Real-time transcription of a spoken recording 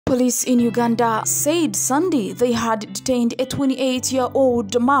Police in Uganda said Sunday they had detained a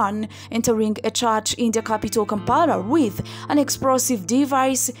 28-year-old man entering a church in the capital Kampala with an explosive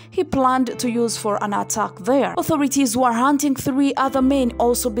device he planned to use for an attack there. Authorities were hunting 3 other men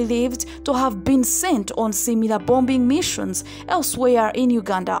also believed to have been sent on similar bombing missions elsewhere in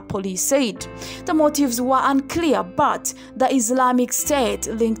Uganda, police said. The motives were unclear, but the Islamic State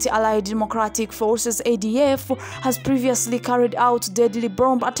linked Allied Democratic Forces ADF has previously carried out deadly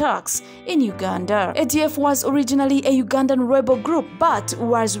bomb attacks in Uganda. ADF was originally a Ugandan rebel group but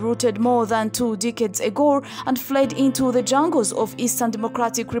was rooted more than 2 decades ago and fled into the jungles of Eastern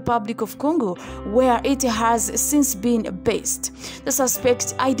Democratic Republic of Congo, where it has since been based. The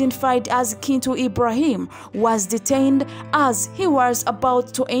suspect, identified as Kintu Ibrahim, was detained as he was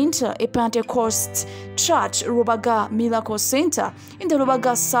about to enter a Pentecost church, Rubaga Miracle Center, in the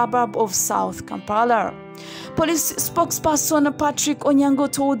Rubaga suburb of South Kampala. Police spokesperson Patrick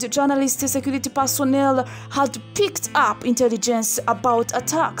Onyango told journalists security personnel had picked up intelligence about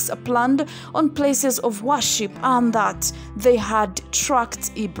attacks planned on places of worship and that they had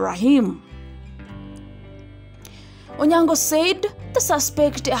tracked Ibrahim. Onyango said the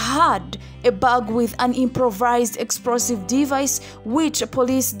suspect had a bag with an improvised explosive device which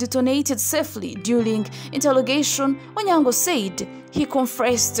police detonated safely. During interrogation, Onyango said he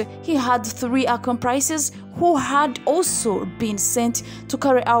confessed he had 3 accomplices who had also been sent to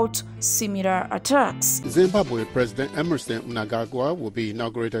carry out similar attacks. Zimbabwe President Emerson will be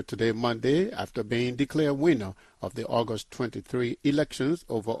inaugurated today, Monday, after being declared winner of the August 23 elections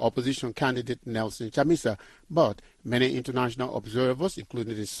over opposition candidate Nelson Chamisa. But many international observers,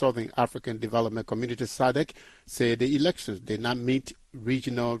 including the Southern African Development Community SADC, say the elections did not meet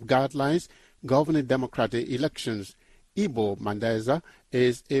regional guidelines governing democratic elections. Ibo Mandeza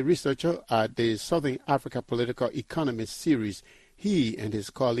is a researcher at the Southern Africa Political Economy series. He and his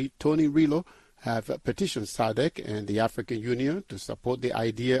colleague Tony Rilo have petitioned SADC and the African Union to support the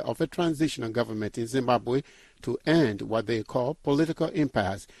idea of a transitional government in Zimbabwe to end what they call political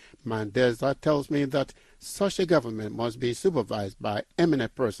impasse. Mandeza tells me that such a government must be supervised by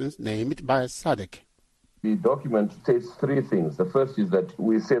eminent persons named by SADC. The document states 3 things. The first is that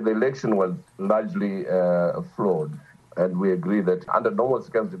we say the election was largely flawed, and we agree that under normal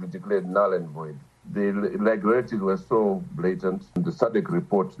circumstances it was declared null and void. The irregularities were so blatant. The SADC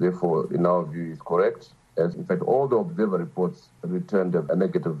report, therefore, in our view, is correct, as in fact all the observer reports returned a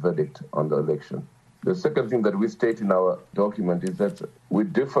negative verdict on the election. The second thing that we state in our document is that we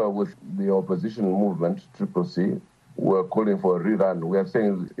differ with the opposition movement, CCC. We're calling for a rerun. We are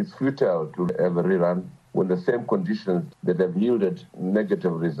saying it's futile to have a rerun when the same conditions that have yielded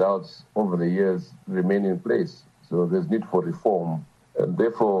negative results over the years remain in place. So there's need for reform. And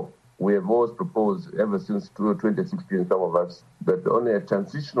therefore, we have always proposed, ever since 2016, some of us, that only a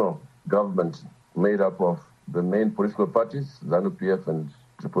transitional government made up of the main political parties, ZANU-PF and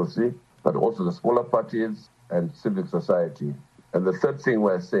CCC, but also the smaller parties and civic society. And the third thing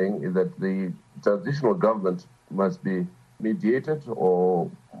we're saying is that the transitional government must be mediated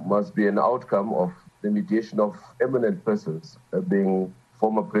or must be an outcome of the mediation of eminent persons, being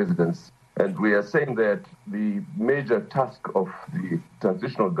former presidents. And we are saying that the major task of the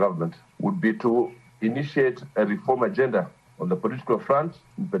transitional government would be to initiate a reform agenda on the political front,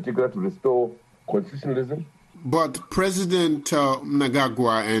 in particular to restore constitutionalism. But President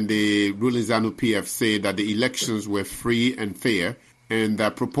Mnangagwa and the ruling ZANU-PF say that the elections were free and fair and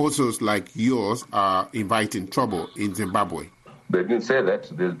that proposals like yours are inviting trouble in Zimbabwe. They didn't say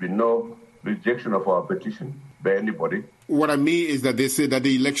that. There's been no rejection of our petition by anybody. What I mean is that they say that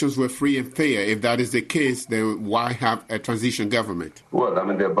the elections were free and fair. If that is the case, then why have a transition government? Well, I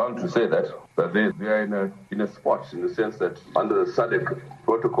mean, they're bound to say that, but they are in a spot in the sense that under the SADC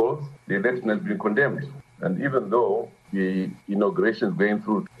protocols, the election has been condemned. And even though the inauguration is going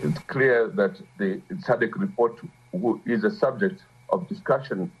through, it's clear that the SADC report is a subject of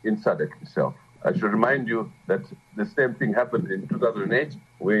discussion in SADC itself. I should remind you that the same thing happened in 2008,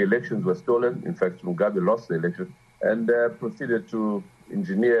 where elections were stolen. In fact, Mugabe lost the election and proceeded to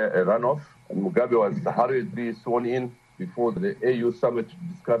engineer a runoff. And Mugabe was hurriedly sworn in before the AU summit to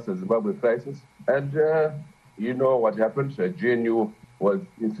discuss the Zimbabwe crisis. And you know what happened. A GNU was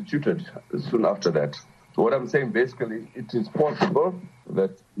instituted soon after that. So what I'm saying, basically, it is possible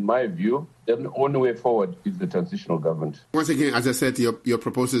that, in my view, the only way forward is the transitional government. Once again, as I said, your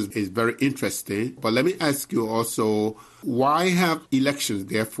proposal is very interesting. But let me ask you also, why have elections,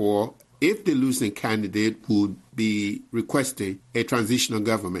 therefore, if the losing candidate would be requesting a transitional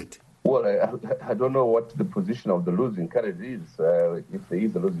government? Well, I don't know what the position of the losing candidate is, if there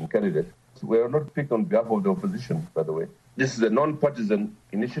is a losing candidate. We are not speaking on behalf of the opposition, by the way. This is a non-partisan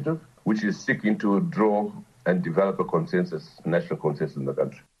initiative which is seeking to draw and develop a national consensus in the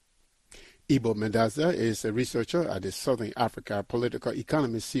country. Ibo Mendaza is a researcher at the Southern Africa Political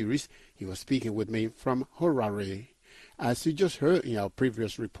Economy series. He was speaking with me from Harare. As you just heard in our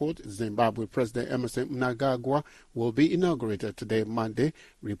previous report, Zimbabwe President Emerson Mnangagwa will be inaugurated today, Monday.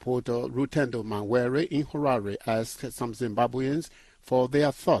 Reporter Rutendo Manwere in Harare asked some Zimbabweans for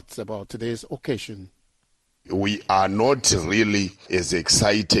their thoughts about today's occasion. We are not really as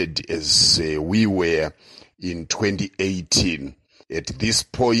excited as we were in 2018. At this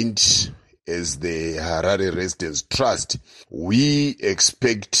point, as the Harare Residents Trust, we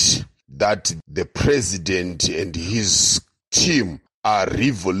expect that the president and his team are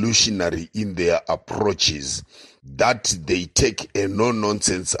revolutionary in their approaches, that they take a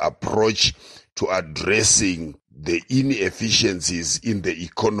no-nonsense approach to addressing the inefficiencies in the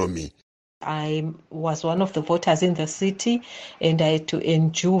economy. I was one of the voters in the city, and I had to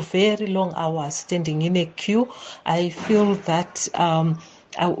endure very long hours standing in a queue. I feel that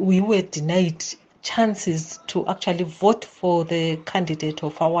we were denied chances to actually vote for the candidate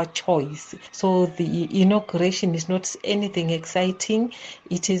of our choice. So the inauguration is not anything exciting.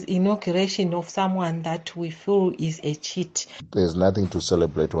 It is inauguration of someone that we feel is a cheat. There's nothing to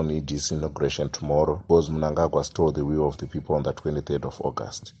celebrate on ED's inauguration tomorrow because Mnangagwa stole the will of the people on the 23rd of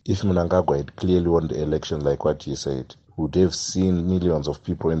August. If Mnangagwa had clearly won the election like what he said, we would have seen millions of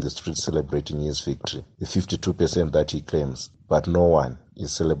people in the streets celebrating his victory, the 52% that he claims, but no one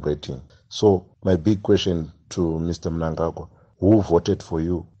is celebrating. So my big question to Mr. Mnangagwa, who voted for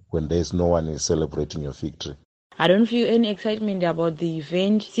you when there's no one is celebrating your victory? I don't feel any excitement about the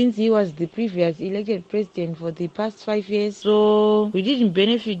event since he was the previous elected president for the past 5 years. So we didn't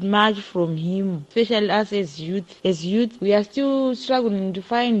benefit much from him, especially us as youth. As youth, we are still struggling to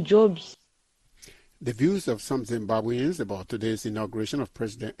find jobs. The views of some Zimbabweans about today's inauguration of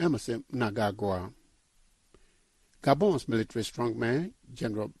President Emerson Mnangagwa. Gabon's military strongman,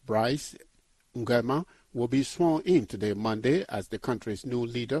 General Brice Nguema, will be sworn in today, Monday, as the country's new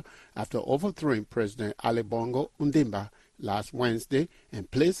leader after overthrowing President Ali Bongo Ondimba last Wednesday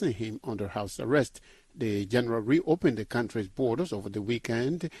and placing him under house arrest. The general reopened the country's borders over the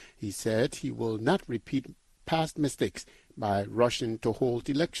weekend. He said he will not repeat past mistakes by rushing to hold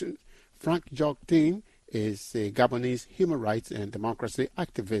elections. Frank Joktin is a Gabonese human rights and democracy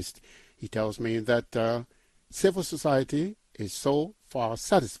activist. He tells me that civil society is so far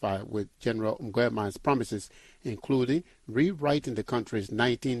satisfied with General Nguema's promises, including rewriting the country's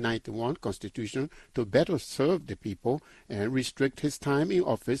 1991 constitution to better serve the people and restrict his time in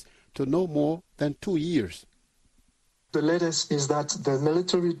office to no more than 2 years. The latest is that the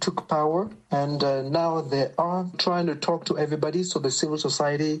military took power and now they are trying to talk to everybody. So the civil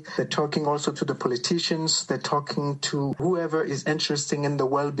society, they're talking also to the politicians, they're talking to whoever is interested in the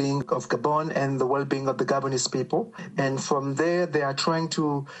well-being of Gabon and the well-being of the Gabonese people. And from there, they are trying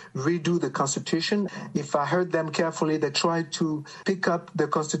to redo the constitution. If I heard them carefully, they tried to pick up the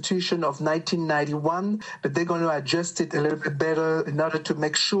constitution of 1991, but they're going to adjust it a little bit better in order to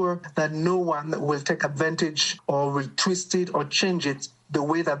make sure that no one will take advantage or will twist it or change it the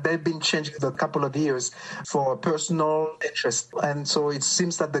way that they've been changed for a couple of years for personal interest. And so it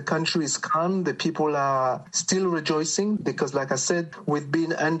seems that the country is calm. The people are still rejoicing because, like I said, we've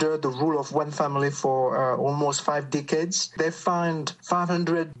been under the rule of one family for almost 5 decades. They found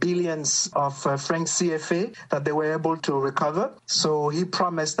 500 billions of franc CFA that they were able to recover. So he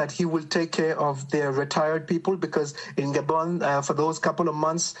promised that he will take care of their retired people because in Gabon, for those couple of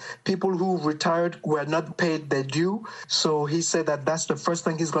months, people who retired were not paid their due. So he said that that's the first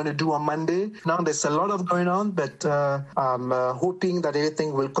thing he's going to do on Monday. Now there's a lot of going on, but I'm hoping that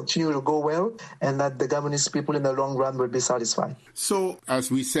everything will continue to go well and that the Gabonese people in the long run will be satisfied. So,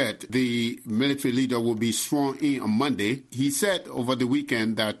 as we said, the military leader will be sworn in on Monday. He said over the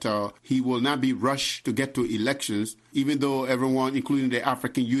weekend that he will not be rushed to get to elections, even though everyone, including the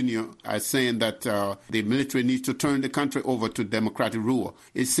African Union, are saying that the military needs to turn the country over to democratic rule.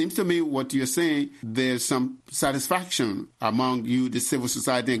 It seems to me what you're saying, there's some satisfaction among you, the civil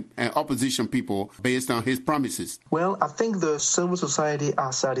society and opposition people, based on his promises. Well, I think the civil society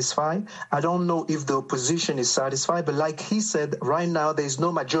are satisfied. I don't know if the opposition is satisfied, but like he said, right now there is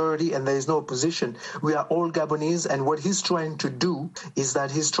no majority and there is no opposition. We are all Gabonese, and what he's trying to do is that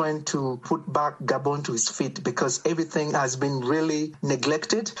he's trying to put back Gabon to his feet because everything has been really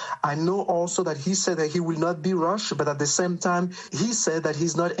neglected. I know also that he said that he will not be rushed, but at the same time, he said that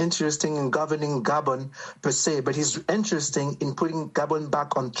he's not interested in governing Gabon per se, but he's interested in putting Gabon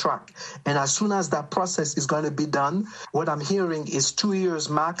back on track. And as soon as that process is going to be done, what I'm hearing is 2 years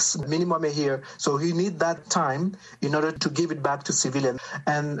max, minimum a year. So you need that time in order to give it back to civilians.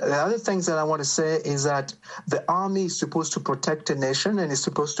 And the other things that I want to say is that the army is supposed to protect a nation and is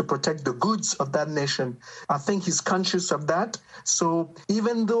supposed to protect the goods of that nation. I think he's conscious of that. So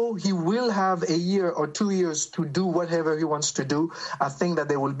even though he will have a year or 2 years to do whatever he wants to do, I think that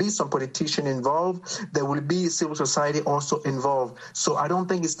there will be some politician involved. There will be civil society also involved. So I don't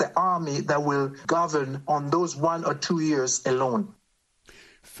think it's the army that will govern on those 1 or 2 years alone.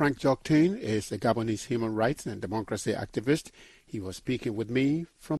 Frank Detains is a Gabonese human rights and democracy activist. He was speaking with me from